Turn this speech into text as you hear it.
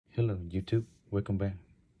Hello YouTube, welcome back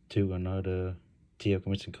to another TL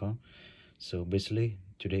Commission call. So basically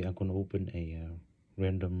today I'm gonna open a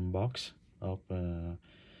random box of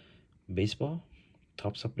baseball,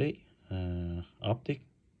 Topps update, Optic,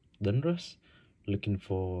 Donruss, looking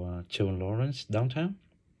for Trevor Lawrence downtown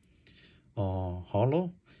or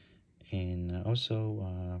Hollow, and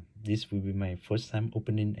also this will be my first time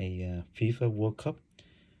opening a FIFA World Cup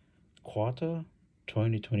quarter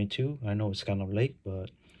 2022. I know it's kind of late,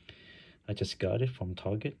 but I just got it from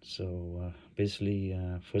Target, so basically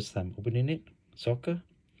first time opening it, soccer.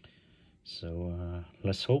 So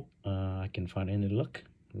let's hope I can find any luck,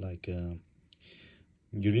 like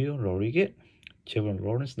Julio Rodriguez, Trevor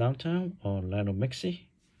Lawrence downtown, or Lionel Messi.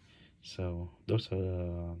 So those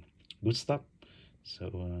are good stuff.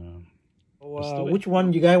 So which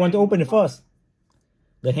one you guys want to open it first?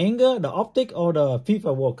 The hanger, the optic, or the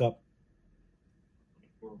FIFA World Cup?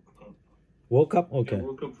 World Cup? Okay. Yeah,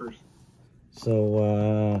 World Cup first.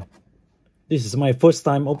 So this is my first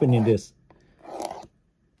time opening this.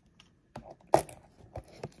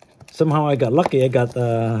 Somehow I got lucky. I got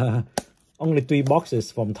only 3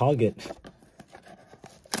 boxes from Target.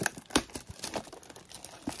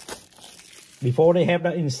 Before they have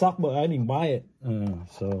that in stock, but I didn't buy it.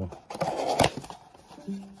 So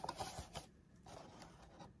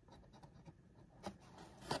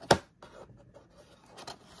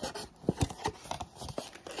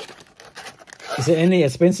is there any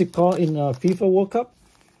expensive car in FIFA World Cup?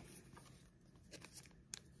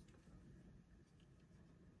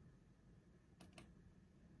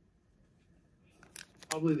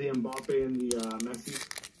 Probably the Mbappe and the Messi.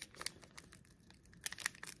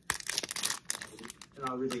 And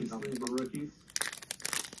obviously some of the rookies.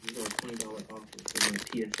 These are $20 off for the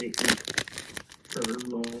TSA. Trevor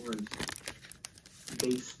Lawrence,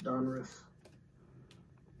 base Donruss.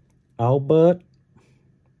 Albert.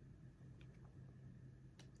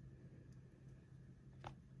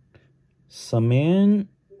 Saman.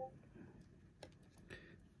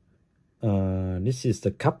 This is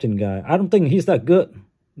the captain guy. I don't think he's that good.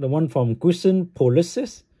 The one from Christian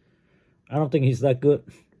Pulisic. I don't think he's that good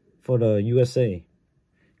for the USA.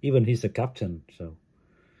 Even he's a captain. So,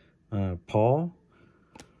 Paul.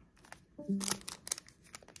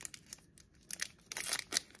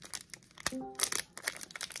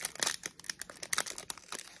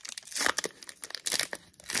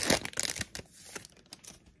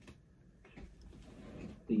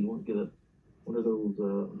 You want to get one of those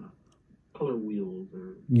color wheels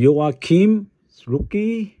or Joachim,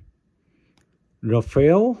 rookie.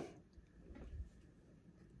 Rafael.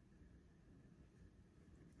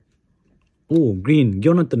 Oh, green.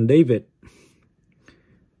 Jonathan David.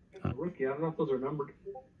 rookie. I don't know if those are numbered.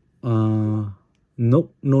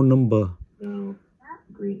 Nope, no number. No,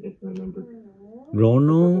 green. It's not numbered.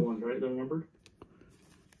 Ronald. Ones, right? They're numbered.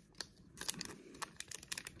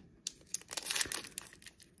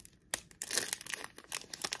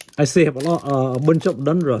 I still have a bunch of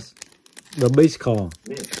Donruss, the base car.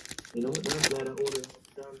 Man, you know what? Now I'm glad I ordered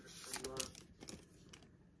down from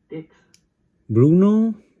Dick's.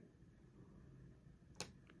 Bruno.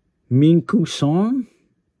 Minku Song.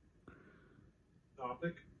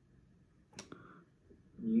 Topic.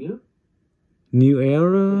 Yeah. New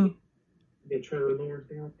Era. Get Trevor Lawrence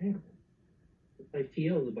downtown. Looks like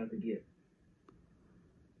TL is about to get.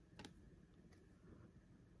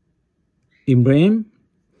 Ibrahim.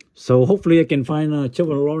 So hopefully I can find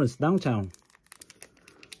Trevor Lawrence downtown.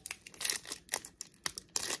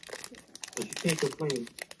 But you can't complain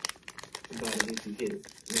about it if you hit it,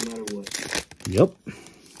 no matter what. Yep.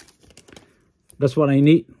 That's what I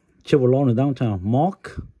need. Trevor Lawrence downtown.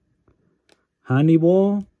 Mark.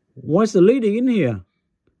 Hannibal. What's the lady in here?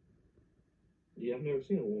 Yeah, I've never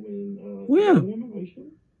seen a woman in Where? A woman, are you sure?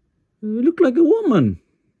 You look like a woman.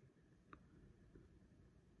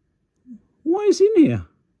 Why is in here?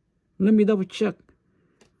 Let me double check.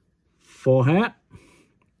 For hat.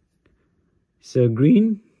 So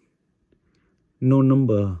green. No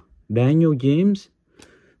number. Daniel James.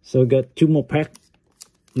 So got 2 more packs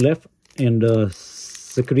left and the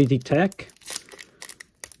security tag.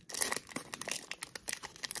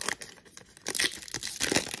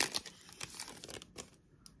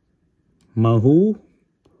 Mahu.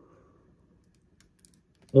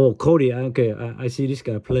 Oh, Cody. Okay, I see this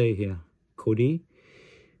guy play here. Cody.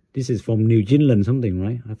 This is from New Zealand something,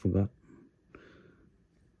 right? I forgot.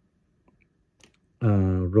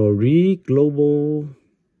 Rory Global.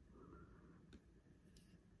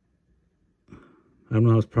 I don't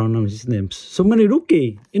know how to pronounce his name. So many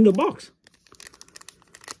rookie in the box.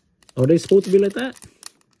 Are they supposed to be like that?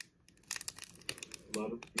 A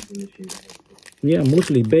lot of people in this year. Yeah,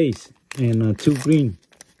 mostly base and 2 green.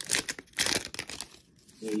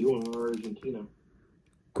 Yeah, you are Argentina.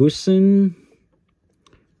 Cushion.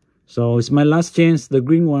 So it's my last chance, the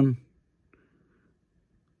green one.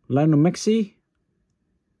 Lionel Messi.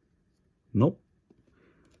 Nope.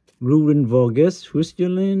 Ruben Vargas,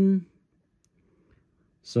 Switzerland.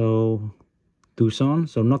 So Tucson,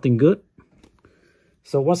 so nothing good.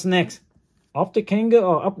 So what's next? Optic hanger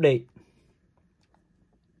or update?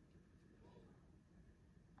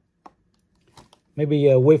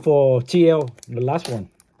 Maybe wait for TL, the last one.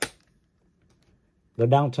 The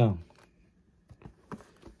downtown.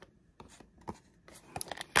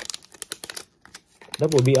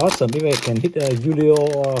 That would be awesome if I can hit Julio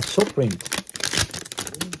Soprin.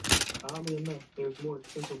 Oddly enough, there's more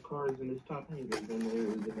expensive cards in this top hanger than there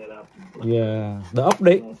is in that option. Yeah,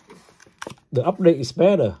 the update is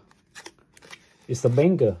better. It's the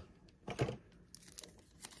banker.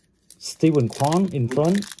 Stephen Kwan in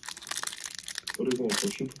front. What do you want for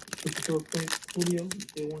super short print Julio? You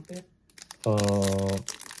still want that?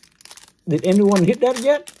 Did anyone hit that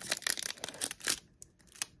yet?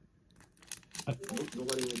 Nope,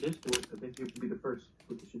 nobody in this store. I think you would be the first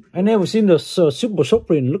with the super. I never seen the Super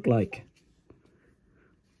Soprin look like.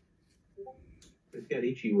 It's got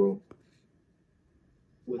Ichiro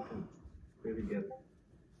with him. They're together.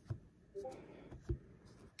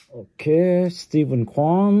 Okay, Stephen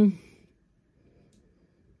Kwan.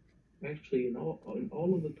 Actually, in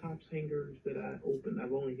all of the Topps hangers that I opened,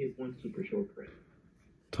 I've only hit one super short print.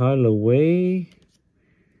 Tyler Way.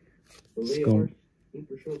 So they are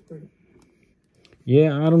super short print.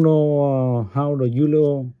 Yeah, I don't know how the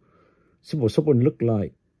Julio Super Soprin look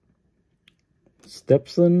like.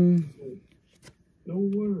 Stepson. No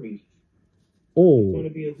worries. It's Oh. going to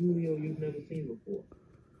be a Julio you've never seen before.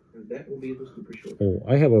 And that will be the super short. Oh,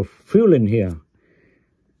 I have a feeling here.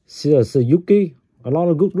 Yuki, a lot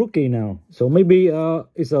of good rookie now. So maybe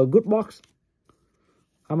it's a good box.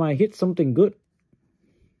 I might hit something good.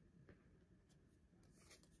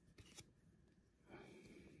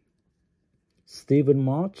 Stephen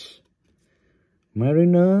March.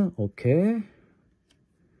 Mariner, okay.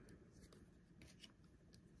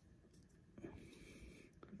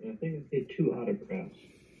 I think I hit 2 autographs.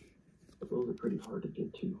 But those are pretty hard to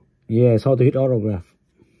get to. Yeah, it's hard to hit autograph.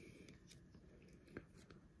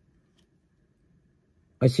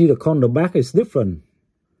 I see the corner back is different.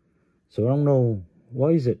 So I don't know.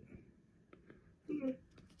 Why is it?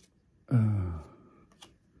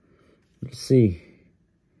 Let's see.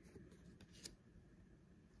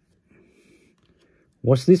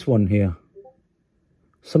 What's this one here?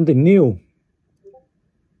 Something new.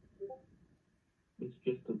 It's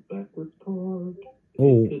just a backwards card.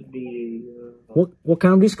 Oh. It could be a... What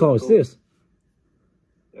kind of disc card is this?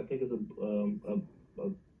 I think it's a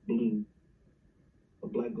blue. A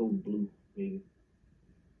black gold blue, maybe.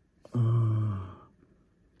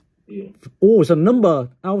 Yeah. Oh, it's a number.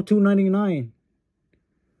 Out 299.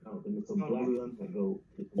 Oh, then it's a black gold.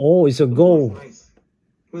 Oh, it's a gold. Nice.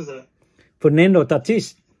 Who's that? Fernando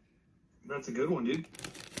Tatis. That's a good one, dude.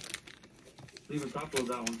 Leave a top load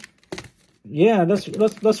that one. Yeah,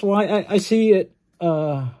 that's why I see it.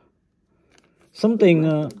 Something.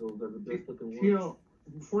 You know,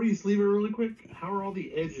 before you sleeve it really quick, how are all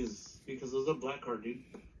the edges? Because those are black card, dude.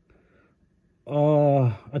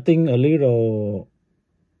 I think a little.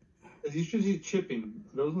 You should use chipping.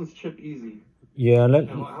 Those ones chip easy. Yeah.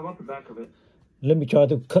 How about the back of it? Let me try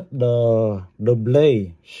to cut the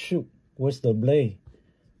blade. Shoot, where's the blade?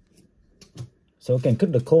 So I can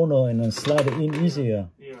cut the corner and then slide it in easier.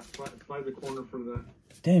 Yeah, slide the corner for the.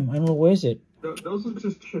 Damn, I don't know where is it. Those are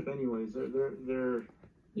just chip anyways. They're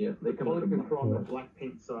Yeah, they the come quality out control on the black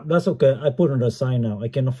paint sucks. That's okay. I put on the side now. I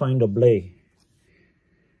cannot find the blade.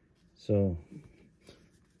 So.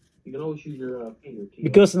 You can always use your finger.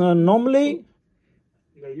 Because normally.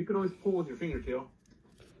 Yeah, you can always pull with your fingertail.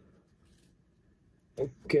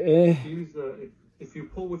 Okay. If you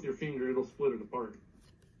pull with your finger, it'll split it apart.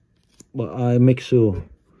 But I make sure.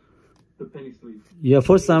 The penny sleeve. Yeah,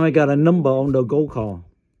 first time I got a number on the gold card.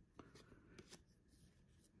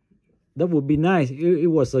 That would be nice.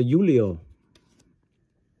 It was a Julio.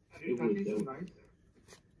 Tatis is nice.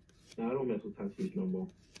 No, I don't mess with Tatis no more.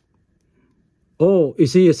 Oh,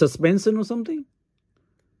 is he a suspension or something?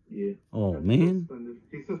 Yeah. Oh, That's man. suspended.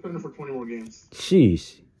 He's suspended for 20 more games.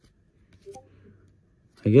 Jeez.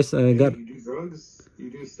 I guess I got You do drugs,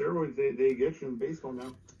 you do steroids, they get you in baseball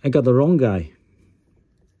now. the wrong guy.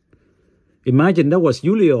 Imagine that was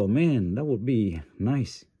Julio, man. That would be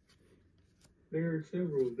nice. There are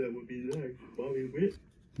several that would be nice. Bobby Witt.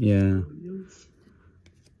 Yeah.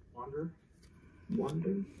 Wonder.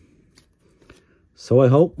 Wonder. So I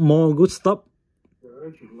hope more good stuff.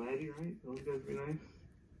 Archie, Laddie, right? Those guys be nice.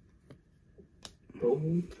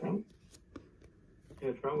 Goldman, Trout.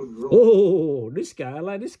 Yeah, Trout would roll. Oh, this guy, I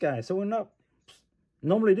like this guy showing up.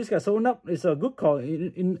 Normally this guy showing up is a good call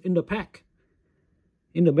in the pack.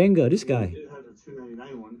 In the banger, this guy. He did have the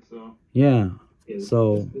 $2.99 one, so. Yeah. Yeah,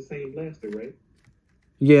 So the same blaster, right?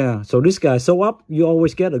 yeah, so this guy show up, you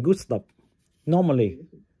always get a good stuff. Normally.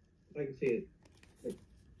 Like I said, like,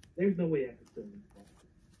 there's no way I can sell this.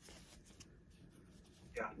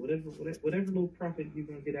 Yeah, whatever little profit you're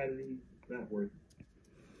gonna get out of these, it's not worth it.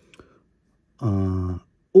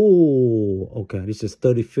 Oh, okay. This is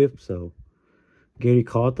 35th, so Gary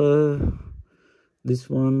Carter. This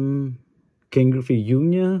one, Ken Griffey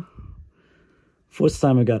Jr. First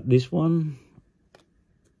time I got this one.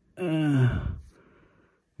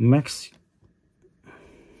 Max,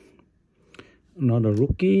 another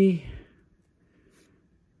rookie.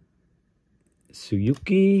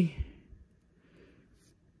 Suyuki.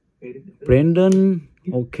 Brandon,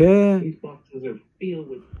 okay. These boxes are filled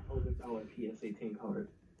with $1,000 PSA 10 cards.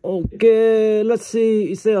 Okay, let's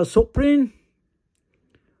see. Is there a soap print?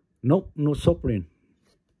 Nope, no soap print.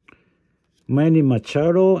 Manny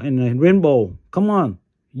Machado and a Rainbow. Come on,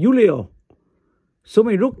 Julio. Show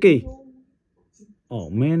me rookie. Oh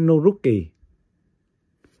man, no rookie.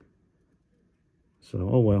 So,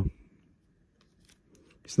 oh well.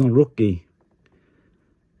 It's not rookie.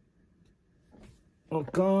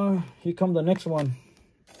 Okay, here comes the next one.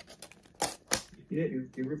 Yeah, you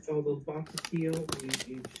ripped all those boxes, Keo,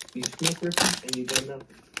 and you smoke rip them, and you done nothing.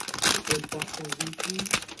 The first box on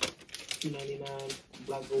VP, $2.99,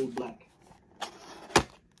 black, gold, black.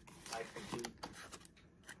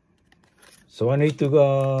 So I need to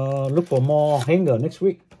look for more hanger next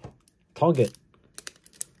week. Target.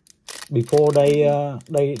 Before they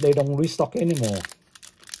don't restock anymore.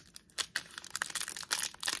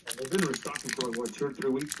 They've been restocking for like, what, 2 or 3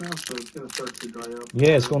 weeks now, so it's gonna start to dry up.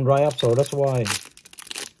 Yeah, it's gonna dry up, so that's why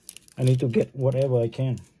I need to get whatever I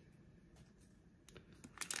can.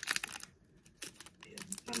 Yeah,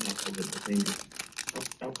 I'm not gonna get the fingers.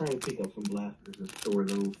 I'll probably pick up some blasters and store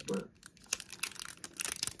those, but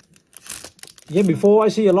Yeah, before I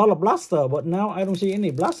see a lot of blaster, but now I don't see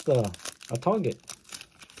any blaster at Target.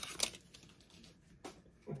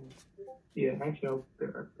 yeah, actually,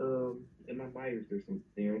 in my buyers, there's some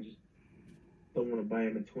there. I just don't want to buy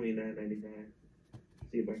them at $29.99.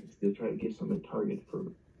 See if I can still try to get some at Target for.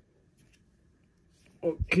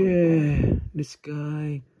 Okay, this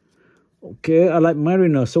guy. Okay, I like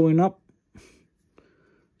Mariner showing up.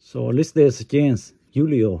 So at least there's a chance.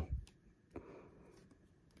 Julio.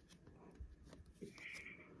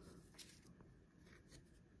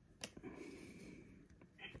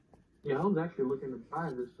 Yeah, I was actually looking to buy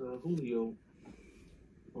this Julio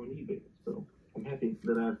on eBay, so I'm happy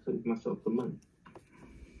that I saved myself some money.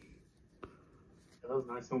 That was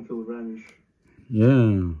a nice home field advantage.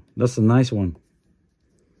 Yeah, that's a nice one.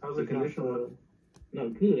 How's the condition? No,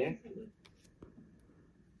 good actually.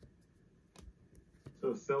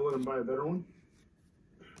 So sell it and buy a better one?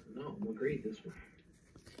 No, I'm gonna grade this one.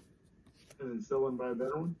 And then sell it and buy a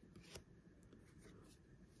better one?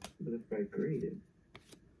 But if I grade it,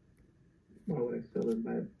 why would I sell it and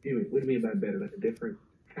buy? What do you mean by better? Like a different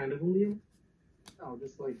kind of Julio? No,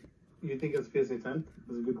 just like, you think it's PSA 10?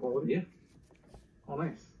 Is it good quality? Yeah. Oh,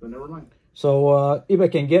 nice. Then never mind. So if I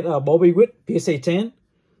can get a Bobby Witt PSA 10,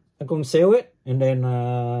 I'm gonna sell it and then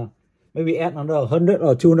maybe add another $100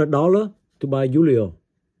 or $200 to buy Julio.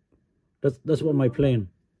 That's what my plan.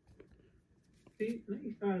 See,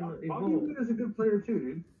 you find Bobby Witt is a good player too,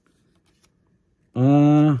 dude.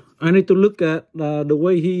 I need to look at the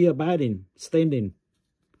way he batting, standing,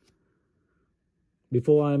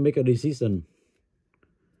 before I make a decision.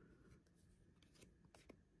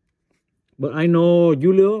 But I know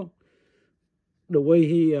Julio, the way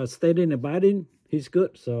he standing and batting, he's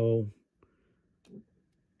good. So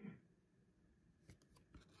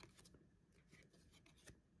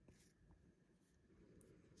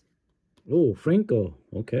oh, Franco,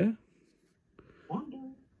 okay.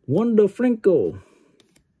 Wonder Franco.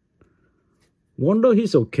 Wonder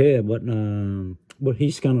he's okay, but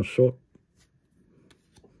he's kind of short.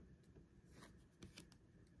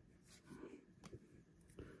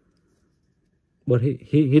 But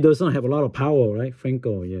he doesn't have a lot of power, right?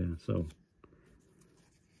 Franco, yeah. So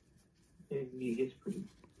he hits pretty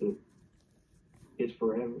good. Hits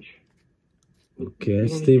for average. okay,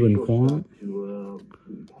 Stephen Kwan. To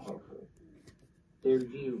be powerful.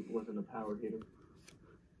 Derek Jeter wasn't a power hitter.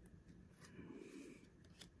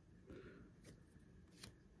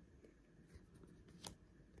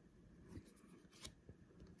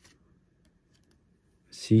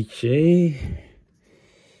 CJ.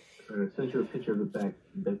 I sent you a picture of the back,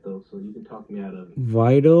 Beto, so you can talk me out of it.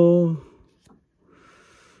 Vital.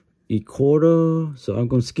 E-quarter. So I'm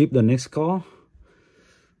going to skip the next call.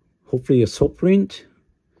 Hopefully a soap print.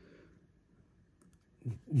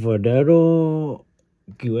 Verdero.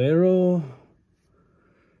 Guerrero.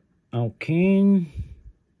 Alkane.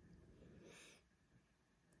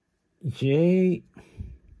 J.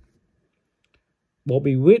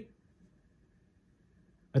 Bobby Witt.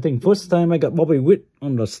 I think first time I got Bobby Witt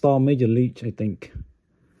on the Star Major League, I think.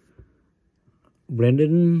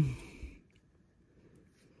 Brandon.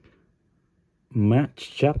 Matt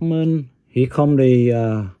Chapman. Here come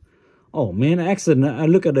the oh man, accident. I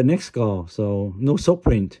look at the next call, so no soap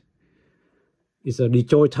print. It's a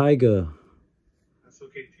Detroit Tiger. That's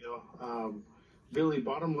okay, Teal. Billy,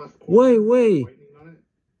 bottom left corner. Wait. Whitening on it,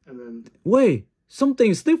 and then Wait,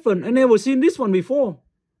 something's different. I never seen this one before.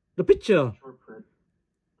 The picture. Short print.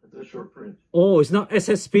 That's a short print. Oh, it's not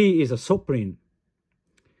SSP, it's a soap print.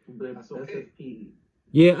 But That's okay. SSP.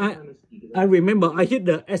 Yeah, I remember I hit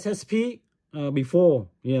the SSP before.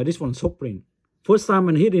 Yeah, this one's soap print. First time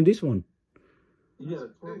I'm hitting this one. You got a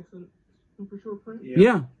Torkelson super short print?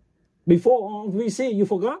 Yeah. Before on VC, you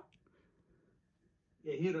forgot?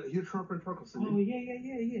 Yeah, he had a short print Torkelson. Oh,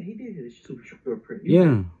 yeah. He did hit a super short print.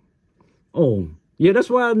 Yeah. Oh, yeah, that's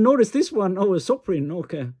why I noticed this one. Oh, it's soap print.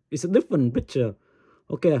 Okay. It's a different picture.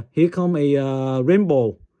 Okay, here come a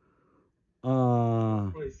rainbow.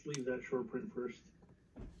 Probably sleeve that short print first.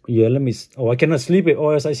 Yeah, let me. Oh, I cannot sleep it,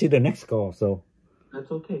 or else I see the next call. So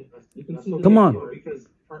That's okay. You can That's see okay, Come on.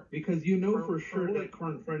 Because you know for sure that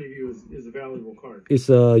card in front of you is a valuable card. it's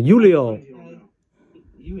Julio. You don't know.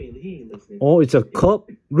 he ain't listening. Oh, it's a cup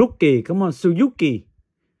rookie. Come on, Suzuki.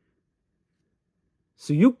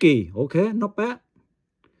 Okay, not bad.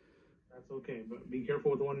 That's okay, but be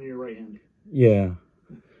careful with the one in your right hand. Yeah.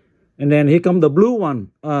 And then here come the blue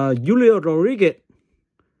one. Julio Rodriguez.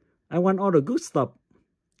 I want all the good stuff.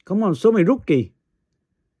 Come on, show me rookie.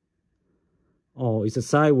 Oh, it's a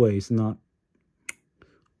sideways, not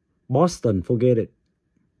Boston. Forget it.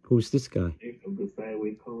 Who's this guy? A good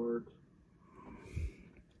sideways card.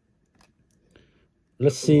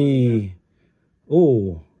 Let's see.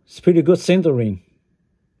 Oh, it's pretty good centering.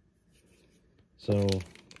 So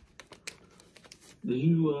Did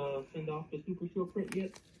you send off the super short print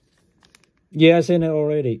yet? yeah, I sent it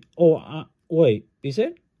already. Oh, wait, is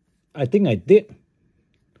it? I think I did.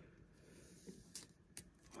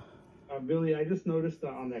 Billy, I just noticed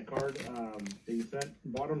on that card that you sent,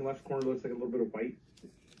 bottom left corner looks like a little bit of white.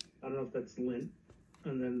 I don't know if that's lint.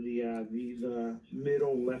 And then the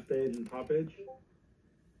middle left edge and top edge.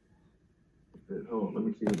 Hold on, let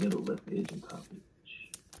me see the middle left edge and top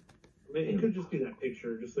edge. It could just be that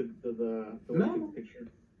picture, just the way No. you took the picture.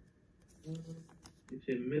 It's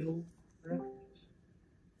in middle left.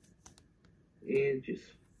 Edge is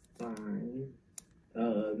fine.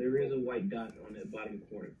 There is a white dot on that bottom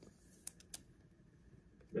corner.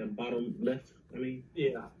 That bottom left, I mean?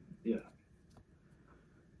 Yeah. Yeah,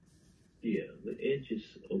 the edge is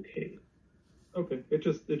okay. Okay. It's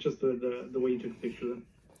just the way you took the picture then.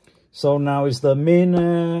 So now it's the main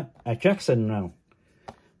attraction now.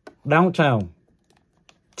 Downtown.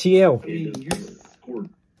 TL. You scored.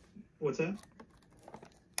 What's that?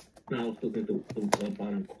 Now let's look at the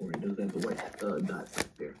bottom corner. Does have the white dots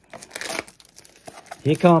up there?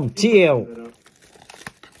 Here come TL. That up.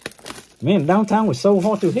 Man, downtown was so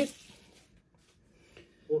hard to hit.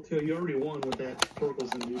 Well, Teal, you already won with that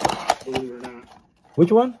Torkelson, dude, believe it or not.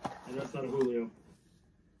 Which one? And that's not a Julio.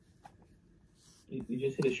 You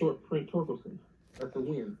just hit a short print Torkelson. That's a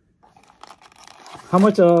win. How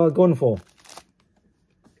much going for?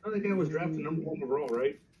 I think that guy was drafted number 1 overall,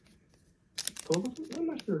 right? Torkelson? I'm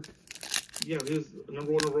not sure. Yeah, he was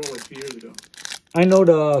number 1 overall like 2 years ago. I know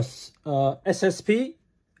the SSP.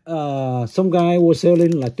 Some guy was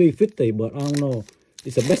selling like 350, but I don't know.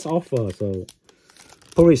 It's the best offer, so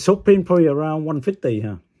probably shopping probably around 150,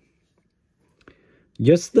 huh?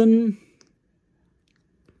 Justin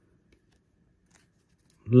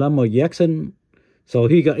Lamar Jackson. So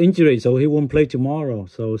he got injured, so he won't play tomorrow.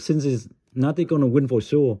 So since he's not gonna win for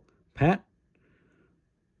sure. Pat?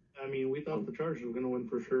 I mean, we thought the Chargers were going to win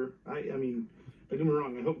for sure. I mean, don't get me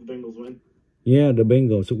wrong. I hope the Bengals win. Yeah, the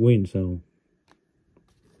Bengals win, so.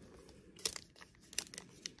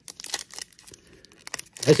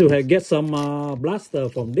 I should have get some blaster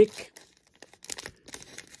from Dick.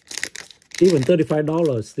 Even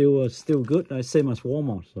 $35 still good. I same as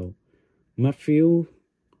Walmart. So Matthew.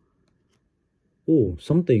 Oh,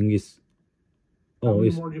 something is. How Oh, many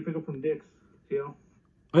it's. more did you pick up from Dick's, Teal?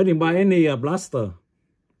 I didn't buy any blaster.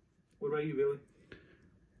 What about you, Billy?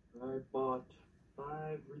 I bought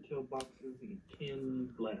 5 retail boxes and 10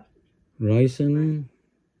 blasters. Ryzen.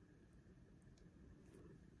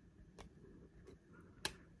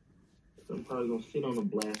 So I'm probably gonna sit on the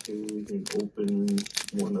blasters and open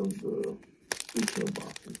one of the retail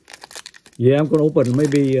boxes. Yeah, I'm gonna open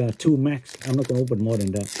maybe 2 max. I'm not gonna open more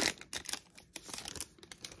than that.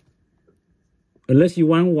 Unless you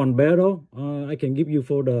want 1 barrel, I can give you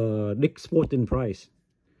for the Dick Sporting price.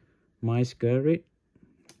 Miles Garrett,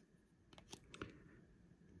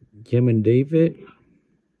 German David,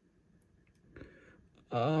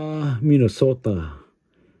 Minnesota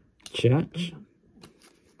Church.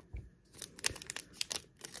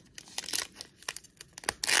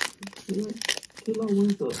 Kilo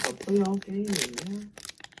wins a playoff game and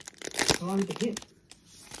it's hard to hit.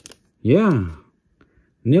 Yeah,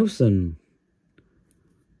 Nelson,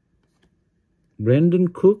 Brandon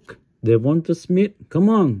Cook, Devonta Smith. Come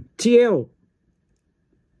on, TL.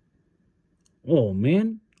 Oh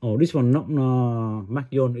man. Oh, this one not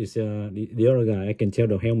Mac Jones is the other guy. I can tell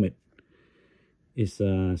the helmet is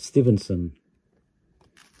Stevenson.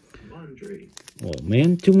 Andre. Oh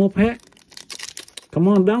man, 2 more pack. Come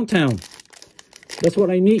on, downtown. That's what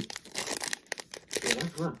I need. Yeah,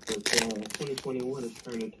 that's rough. But 2021 has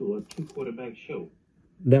turned into a 2-quarterback show.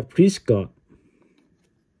 That Prescott.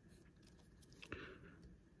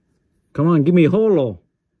 Come on, give me Holo.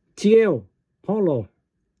 TL. Holo.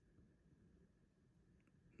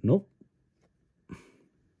 Nope.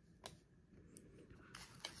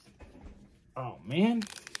 Oh man.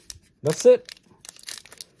 That's it.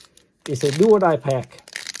 It's a do or die pack.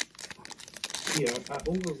 Yeah, I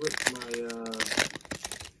overripped my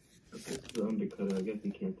this is the undercutter. I guess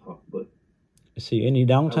you can't talk, but See any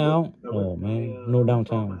downtown? I Oh ripped man, my, no my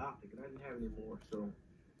downtown. optic, and I didn't have any more, so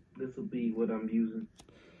this will be what I'm using.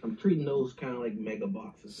 I'm treating those kind of like mega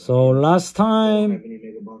boxes. So last I don't have time, any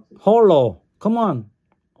mega boxes. Holo. Come on.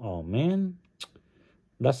 Oh man.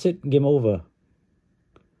 That's it. Game over.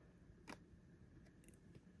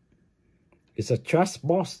 It's a trash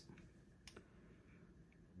boss.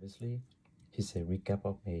 Obviously, it's a recap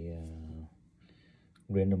of a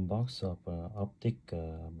random box of Optic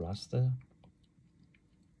Blaster,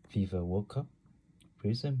 FIFA World Cup,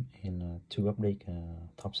 Prism, and 2 update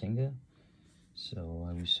Top Singer. So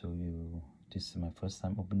I will show you. This is my first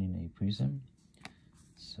time opening a Prism.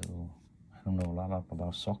 So I don't know a lot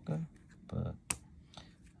about soccer, but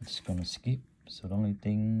I'm just gonna skip. So the only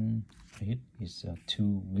thing I hit is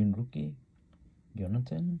 2 green rookie,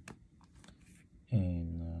 Jonathan,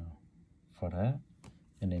 and for that,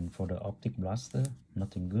 and then for the Optic Blaster,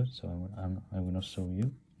 nothing good. So I will not show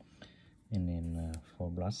you. And then for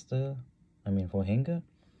Blaster, for Hanger,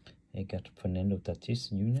 I got Fernando Tatis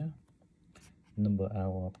Jr. number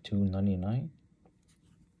out of 299.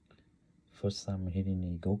 First time hitting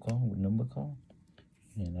a gold call with number call.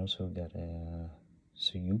 And also got a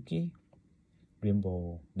Suzuki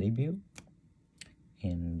Rainbow debut.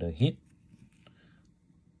 And the hit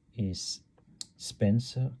is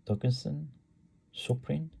Spencer Torkelson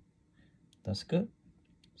Showprint. That's good.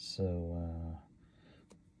 So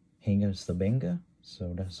Hanger's the banger.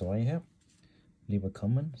 So that's all I have. Leave a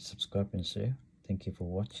comment, subscribe and share. Thank you for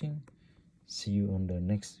watching. See you on the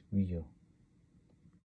next video.